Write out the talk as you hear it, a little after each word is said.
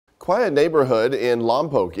quiet neighborhood in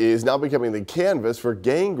Lompoc is now becoming the canvas for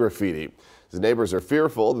gang graffiti. The neighbors are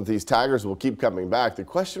fearful that these taggers will keep coming back. The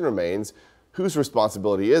question remains, whose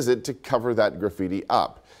responsibility is it to cover that graffiti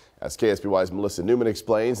up? As KSBY's Melissa Newman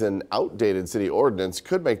explains, an outdated city ordinance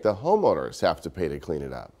could make the homeowners have to pay to clean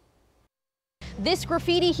it up. This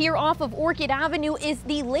graffiti here off of Orchid Avenue is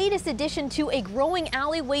the latest addition to a growing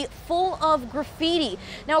alleyway full of graffiti.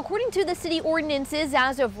 Now, according to the city ordinances,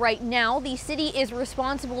 as of right now, the city is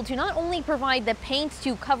responsible to not only provide the paint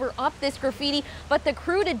to cover up this graffiti, but the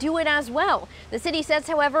crew to do it as well. The city says,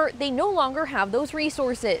 however, they no longer have those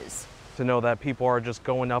resources. To know that people are just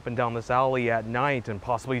going up and down this alley at night and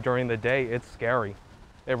possibly during the day, it's scary.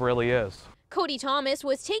 It really is. Cody Thomas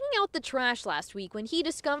was taking out the trash last week when he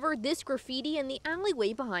discovered this graffiti in the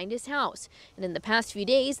alleyway behind his house. And in the past few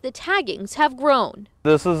days, the taggings have grown.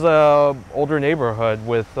 This is an older neighborhood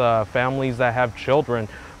with families that have children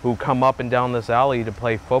who come up and down this alley to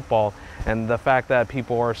play football. And the fact that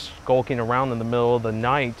people are skulking around in the middle of the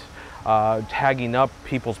night, tagging up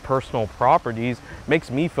people's personal properties,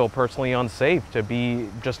 makes me feel personally unsafe to be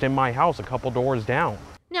just in my house a couple doors down.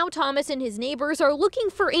 Now Thomas and his neighbors are looking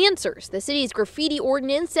for answers. The city's graffiti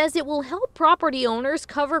ordinance says it will help property owners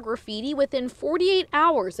cover graffiti within 48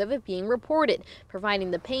 hours of it being reported,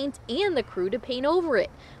 providing the paint and the crew to paint over it.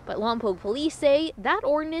 But Lompoc police say that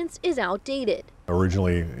ordinance is outdated.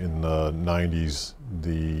 Originally in the 90s,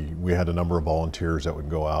 we had a number of volunteers that would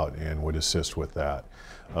go out and would assist with that.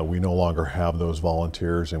 We no longer have those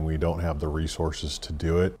volunteers and we don't have the resources to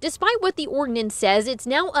do it. Despite what the ordinance says, it's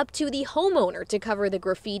now up to the homeowner to cover the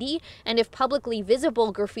graffiti, and if publicly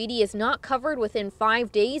visible graffiti is not covered within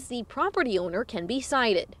 5 days, the property owner can be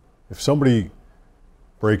cited. If somebody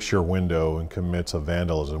breaks your window and commits a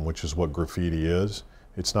vandalism, which is what graffiti is,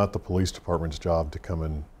 it's not the police department's job to come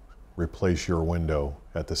and replace your window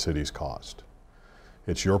at the city's cost.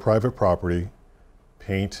 It's your private property.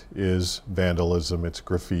 Paint is vandalism, it's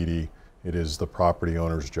graffiti. It is the property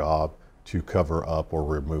owner's job to cover up or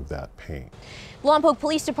remove that paint. Lompoc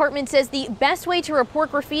Police Department says the best way to report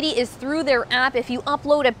graffiti is through their app. If you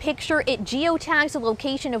upload a picture, it geotags the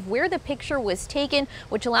location of where the picture was taken,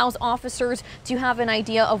 which allows officers to have an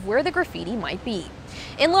idea of where the graffiti might be.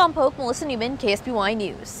 In Lompoc, Melissa Newman, KSBY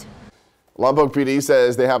News. Lompoc PD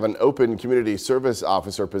says they have an open community service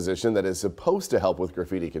officer position that is supposed to help with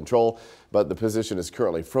graffiti control, but the position is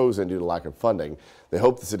currently frozen due to lack of funding. They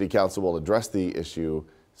hope the city council will address the issue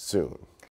soon.